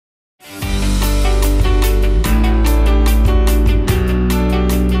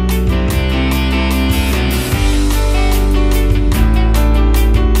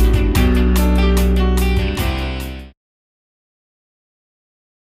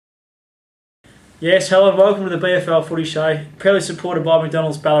Yes, hello and welcome to the BFL Footy Show, proudly supported by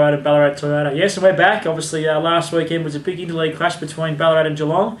McDonald's, Ballarat and Ballarat Toyota. Yes, and we're back. Obviously, last weekend was a big interleague clash between Ballarat and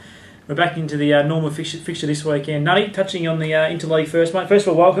Geelong. We're back into the normal fixture this weekend. Nutty, touching on the interleague first, mate. First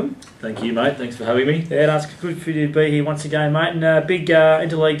of all, welcome. Thank you, mate. Thanks for having me. Yeah, no, it's good for you to be here once again, mate. And big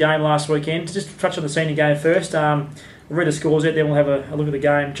interleague game last weekend. Just to touch on the senior game first. We'll read the scores out there, we'll have a look at the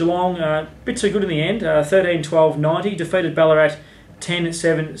game. Geelong, a bit too good in the end, 13-12-90, defeated Ballarat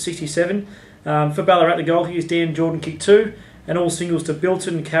 10-7-67. For Ballarat, the goalkeepers, Dan Jordan kicked 2, and all singles to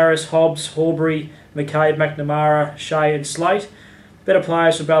Bilton, Karras, Hobbs, Horbury, McCabe, McNamara, Shea and Slate. Better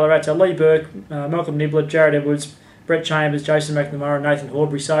players for Ballarat, Lee Burke, Malcolm Niblett, Jared Edwards, Brett Chambers, Jason McNamara and Nathan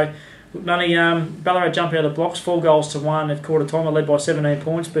Horbury. So, look, Ballarat jumped out of the blocks, 4 goals to 1 at quarter time. They led by 17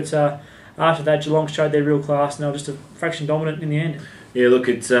 points, but after that, Geelong showed their real class, and they were just a fraction dominant in the end. Yeah, look,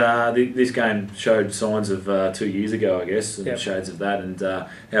 it's this game showed signs of 2 years ago, I guess, and shades of that, and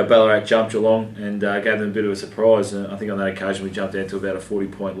how Ballarat jumped Geelong and gave them a bit of a surprise. I think on that occasion we jumped down to about a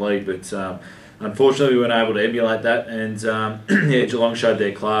 40-point lead, but unfortunately we weren't able to emulate that, and yeah, Geelong showed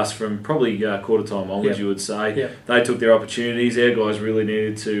their class from probably quarter time onwards, you would say. They took their opportunities. Our guys really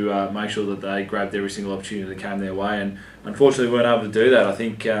needed to make sure that they grabbed every single opportunity that came their way, and unfortunately we weren't able to do that. I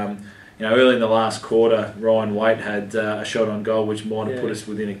think early in the last quarter, Ryan Waite had a shot on goal which might have put us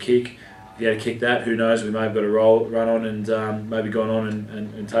within a kick. If he had kicked that, who knows, we may have got a run on and maybe gone on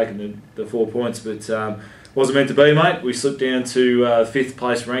and taken the 4 points, but wasn't meant to be, mate. We slipped down to 5th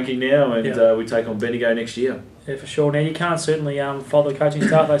place ranking now, and we take on Bendigo next year. Yeah, for sure. Now, you can't certainly follow the coaching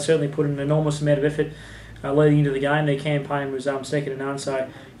staff. They certainly put in an enormous amount of effort leading into the game. Their campaign was second to none, so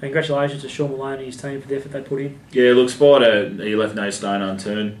congratulations to Sean Malone and his team for the effort they put in. Yeah, look, Spider, he left no stone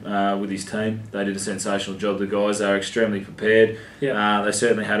unturned with his team. They did a sensational job, the guys. They were extremely prepared. They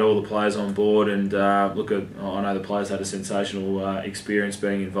certainly had all the players on board, and I know the players had a sensational experience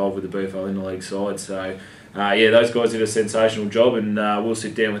being involved with the BFL Interleague side, so yeah, those guys did a sensational job, and we'll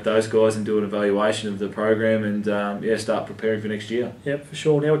sit down with those guys and do an evaluation of the program and start preparing for next year. Yep, for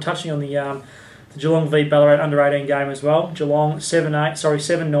sure. Now we're touching on the Geelong v Ballarat under-18 game as well. Geelong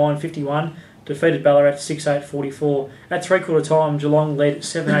 7-9-51, defeated Ballarat 6-8-44. At three-quarter time, Geelong led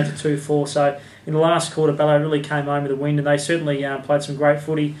 7-8-2-4. So in the last quarter, Ballarat really came home with a win, and they certainly played some great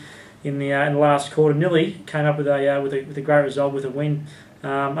footy in the last quarter. Nearly came up with a great result with a win.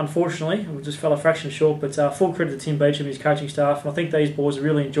 Unfortunately, we just fell a fraction short, but full credit to Tim Beecham and his coaching staff. And I think these boys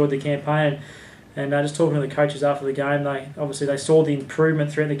really enjoyed the campaign. And just talking to the coaches after the game, they saw the improvement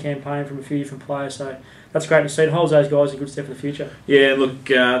throughout the campaign from a few different players. So that's great to see. It holds those guys a good step for the future. Yeah, look,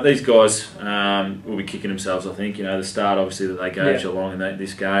 these guys will be kicking themselves, I think. The start, obviously, that they gave Geelong in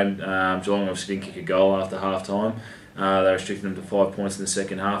this game. Geelong obviously didn't kick a goal after half-time. They restricted them to 5 points in the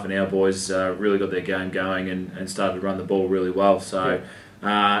second half, and our boys really got their game going and started to run the ball really well. So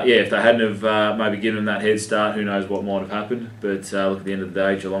if they hadn't have maybe given them that head start, who knows what might have happened. But look, at the end of the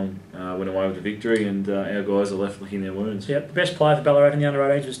day, Geelong went away with the victory, and our guys are left licking their wounds. Yep, the best player for Ballarat in the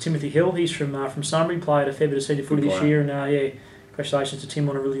under-18s was Timothy Hill. He's from Sunbury, played a fair bit of senior footy this year, and congratulations to Tim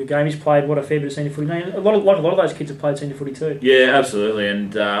on a really good game. He's played a fair bit of senior footy. A lot of those kids have played senior footy too. Yeah, absolutely,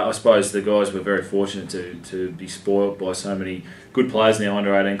 and I suppose the guys were very fortunate to be spoilt by so many good players in our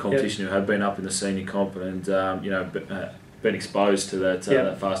under-18 competition who have been up in the senior comp and been exposed to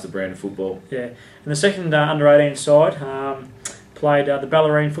that faster brand of football. Yeah, and the second under-18 side played the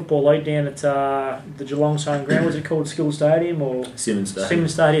Ballerine Football League down at the Geelong's home ground. Was it called Skill Stadium or Simmons Stadium?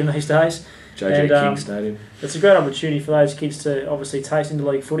 Simmons Stadium these days. JJ King Stadium. It's a great opportunity for those kids to obviously taste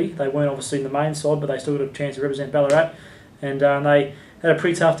interleague footy. They weren't obviously in the main side, but they still got a chance to represent Ballarat. And they had a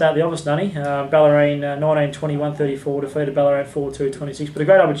pretty tough day at the office, Dunny. Ballerine 19-21-34 defeated Ballarat 4-2-26. But a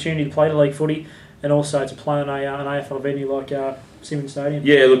great opportunity to play interleague footy and also to play on an AFL venue like Simmons Stadium.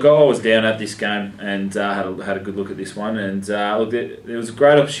 Yeah, look, I was down at this game and had a good look at this one, and look, there was a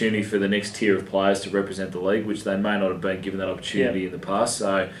great opportunity for the next tier of players to represent the league, which they may not have been given that opportunity in the past.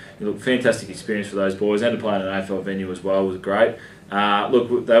 So, look, fantastic experience for those boys, and to play in an AFL venue as well was great.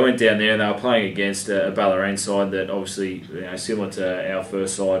 Look, they went down there and they were playing against a Ballerine side that obviously, similar to our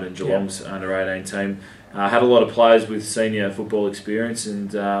first side and Geelong's under-18 team, had a lot of players with senior football experience,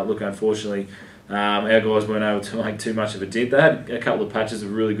 and look, unfortunately, our guys weren't able to make too much of a dent. They had a couple of patches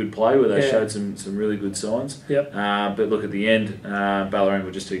of really good play where they showed some really good signs. But look, at the end, Ballarat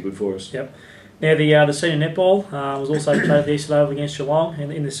were just too good for us. Now the senior netball was also played at the East Oval against Geelong.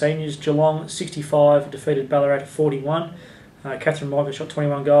 In the seniors, Geelong 65 defeated Ballarat 41. Catherine Michael shot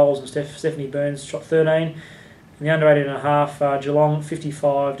 21 goals and Stephanie Burns shot 13. In the under 18.5, Geelong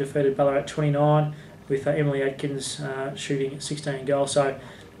 55 defeated Ballarat 29 with Emily Atkins shooting 16 goals. So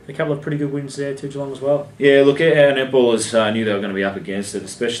a couple of pretty good wins there to Geelong as well. Yeah, look, our netballers knew they were going to be up against it,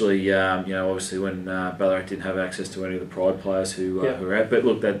 especially obviously when Ballarat didn't have access to any of the Pride players who were out. But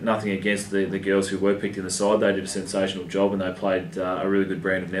look, that nothing against the girls who were picked in the side. They did a sensational job and they played a really good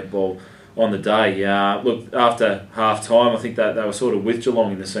brand of netball on the day. Look, after half time, I think that they were sort of with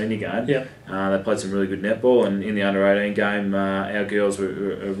Geelong in the senior game. Yeah. They played some really good netball, and in the under 18 game, our girls were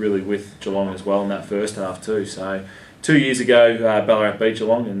really with Geelong as well in that first half too. So 2 years ago, Ballarat beat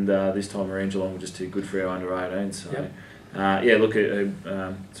Geelong, and this time around Geelong were just too good for our under 18. So. Yep. Look,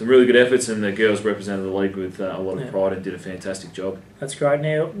 some really good efforts, and the girls represented the league with a lot of pride and did a fantastic job. That's great.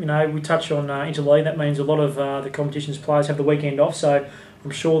 Now, we touch on Interleague. That means a lot of the competition's players have the weekend off, so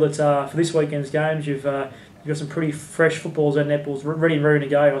I'm sure that for this weekend's games, you've got some pretty fresh footballs and netballs ready to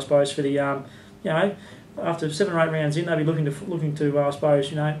go. I suppose for the after 7 or 8 rounds in, they'll be looking to I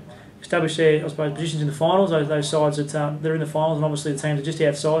suppose establish their positions in the finals. Those sides that they're in the finals, and obviously the teams are just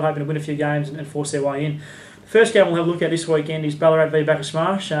outside, hoping to win a few games and force their way in. First game we'll have a look at this weekend is Ballarat v Bacchus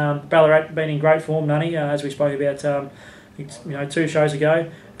Marsh. Ballarat been in great form, Nunny, as we spoke about 2 shows ago.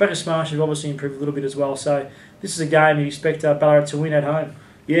 Bacchus Marsh have obviously improved a little bit as well, so this is a game you expect Ballarat to win at home.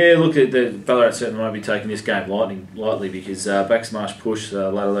 Yeah, look, the Ballarat certainly won't be taking this game lightly because Bacchus Marsh pushed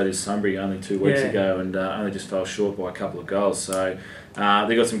ladder leaders Sunbury only 2 weeks ago and only just fell short by a couple of goals. So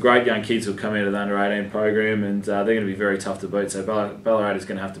they've got some great young kids who have come out of the under 18 program, and they're going to be very tough to beat. So Ballarat is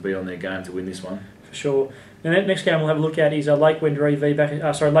going to have to be on their game to win this one. For sure. Now, the next game we'll have a look at is Lake Wendouree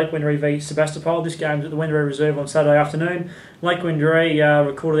v Sebastopol. This game's at the Wendouree Reserve on Saturday afternoon. Lake Wendouree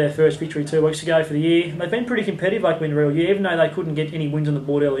recorded their first victory 2 weeks ago for the year. They've been pretty competitive, Lake Wendouree, all year, even though they couldn't get any wins on the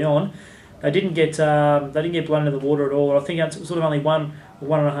board early on. They didn't get blown into the water at all. I think it's sort of only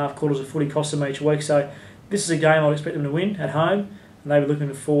 1.5 quarters of footy cost them each week. So this is a game I'd expect them to win at home, and they were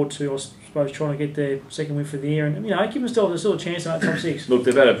looking forward to, I suppose, trying to get their second win for the year and give themselves a chance in that top 6. Look,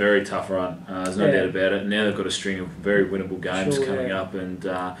 they've had a very tough run. There's no doubt about it. Now they've got a string of very winnable games coming up, and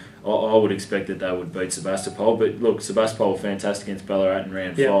I would expect that they would beat Sebastopol. But look, Sebastopol were fantastic against Ballarat in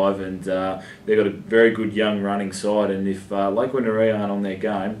round 5, and they've got a very good young running side. And if Lake Wendouree aren't on their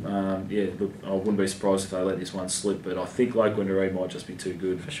game, look, I wouldn't be surprised if they let this one slip. But I think Lake Wendouree might just be too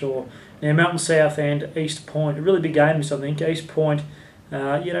good. For sure. Now, Mountain South and East Point, a really big game this, I think. East Point,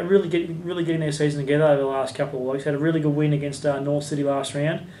 really getting their season together over the last couple of weeks. Had a really good win against North City last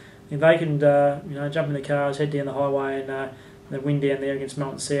round. If they can, jump in the cars, head down the highway, and they win down there against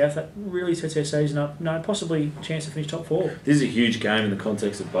Mountain South, that really sets their season up. Possibly a chance to finish top 4. This is a huge game in the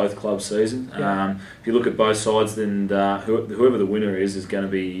context of both clubs' season. Yeah. If you look at both sides, then whoever the winner is going to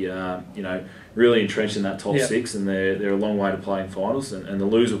be, really entrenched in that top 6, and they're a long way to playing finals. And the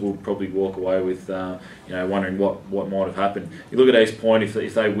loser will probably walk away with, wondering what might have happened. You look at East Point,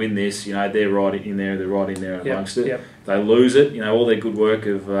 if they win this, they're right in there. They're right in there amongst it. Yep. If they lose it, all their good work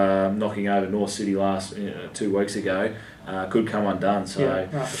of knocking over North City 2 weeks ago could come undone. So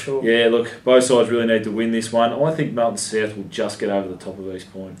for sure. Yeah, look, both sides really need to win this one. I think Mountain South will just get over the top of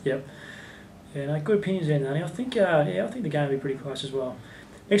East Point. Yep. Yeah, good opinions there, Nanny. I think the game will be pretty close as well.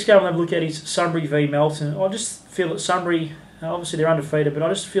 Next game we'll have a look at is Sunbury v Melton. I just feel that Sunbury, obviously they're undefeated, but I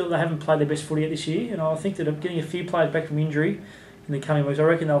just feel that they haven't played their best footy yet this year, and I think that getting a few players back from injury in the coming weeks, I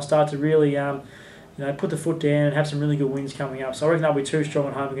reckon they'll start to really put the foot down and have some really good wins coming up. So I reckon they'll be too strong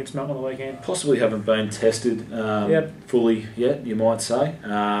at home against Melton on the weekend. Possibly haven't been tested fully yet, you might say.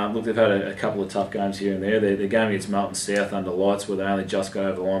 Look, they've had a couple of tough games here and there. Their game against Melton South under lights, where they only just got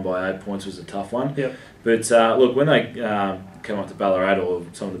over the line by 8 points, was a tough one. Yep. But look, when they come up to Ballarat, or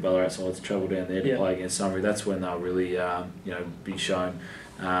some of the Ballarat sides travel down there to play against Sunbury, that's when they'll really be shown.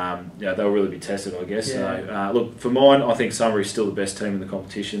 They'll really be tested, I guess. Yeah. So, look, for mine, I think Sunbury's still the best team in the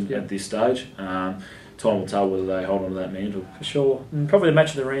competition at this stage. Time will tell whether they hold on to that mantle. For sure. And probably the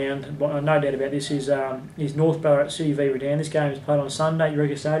match of the round, no doubt about this, is North Ballarat City v Redan. This game is played on Sunday at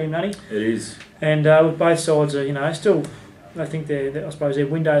Eureka Stadium, Nutty. It is. And both sides are, still, I think I suppose their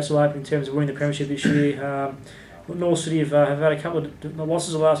window is still open in terms of winning the premiership this year. North City have had a couple of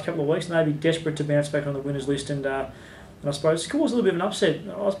losses the last couple of weeks, and they'd be desperate to bounce back on the winners list. And I suppose it caused a little bit of an upset.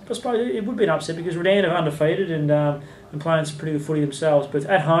 I suppose it would be an upset because Redan are undefeated and playing some pretty good footy themselves. But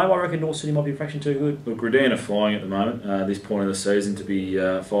at home, I reckon North City might be a fraction too good. Look, Redan are flying at the moment. This point of the season to be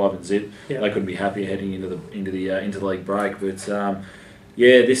 5 and zip, they couldn't be happy heading into the interleague break. But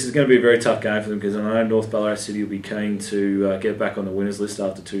this is going to be a very tough game for them because I know North Ballarat City will be keen to get back on the winners list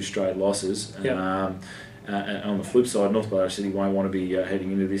after 2 straight losses. On the flip side, North Ballarat City won't want to be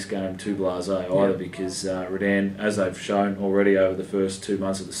heading into this game too blasé either because Redan, as they've shown already over the first 2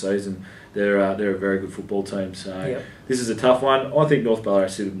 months of the season, they're a very good football team. So this is a tough one. I think North Ballarat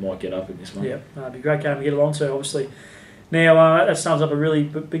City might get up in this one. It'd be a great game to get along to, obviously. Now, that sums up a really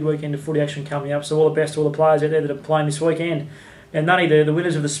big weekend of footy action coming up, so all the best to all the players out there that are playing this weekend. And Nunny, the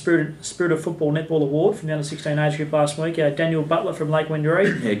winners of the Spirit of Football Netball Award from the under-16 age group last week, Daniel Butler from Lake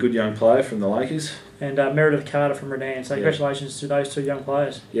Wendouree. Yeah, good young player from the Lakers. And Meredith Carter from Redan. So congratulations to those two young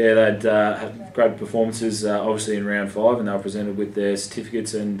players. Yeah, they'd had great performances, obviously in round 5, and they were presented with their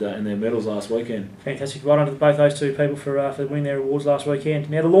certificates and their medals last weekend. Fantastic. Well done to both those two people for winning their awards last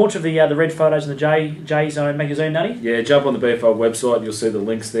weekend. Now, the launch of the red photos in the J Zone magazine, Nunny. Yeah, jump on the BFL website. You'll see the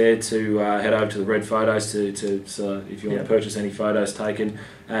links there to head over to the red photos so if you want to purchase any photos taken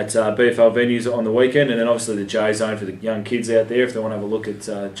at BFL venues on the weekend, and then obviously the J Zone for the young kids out there. If they want to have a look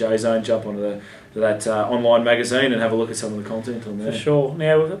at J Zone, jump onto that online magazine and have a look at some of the content on there. For sure.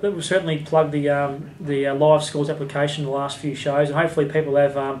 Now, we've certainly plugged the live scores application in the last few shows, and hopefully people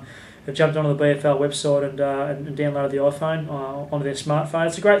have jumped onto the BFL website and downloaded the iPhone onto their smartphone.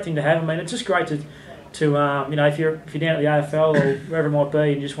 It's a great thing to have. I mean, it's just great to if you're down at the AFL or wherever it might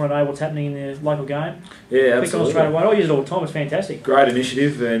be and you just want to know what's happening in the local game. Yeah, absolutely. Click on straight away. I use it all the time. It's fantastic. Great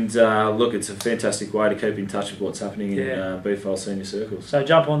initiative, and look, it's a fantastic way to keep in touch with what's happening in BFL senior circles. So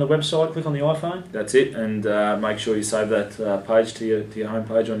jump on the website, click on the iPhone. That's it, and make sure you save that page to your home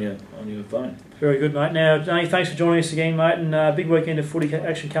page on your phone. Very good, mate. Now, Danny, thanks for joining us again, mate, and big weekend of footy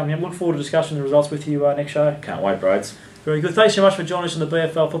action coming up. Look forward to discussing the results with you next show. Can't wait, Brades. Very good. Thanks so much for joining us on the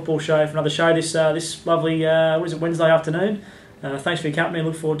BFL Football Show for another show this lovely Wednesday afternoon. Thanks for your company.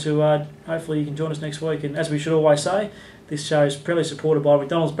 Look forward to hopefully you can join us next week. And as we should always say, this show is proudly supported by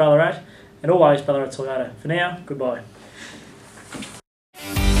McDonald's Ballarat and always Ballarat Toyota. For now, goodbye.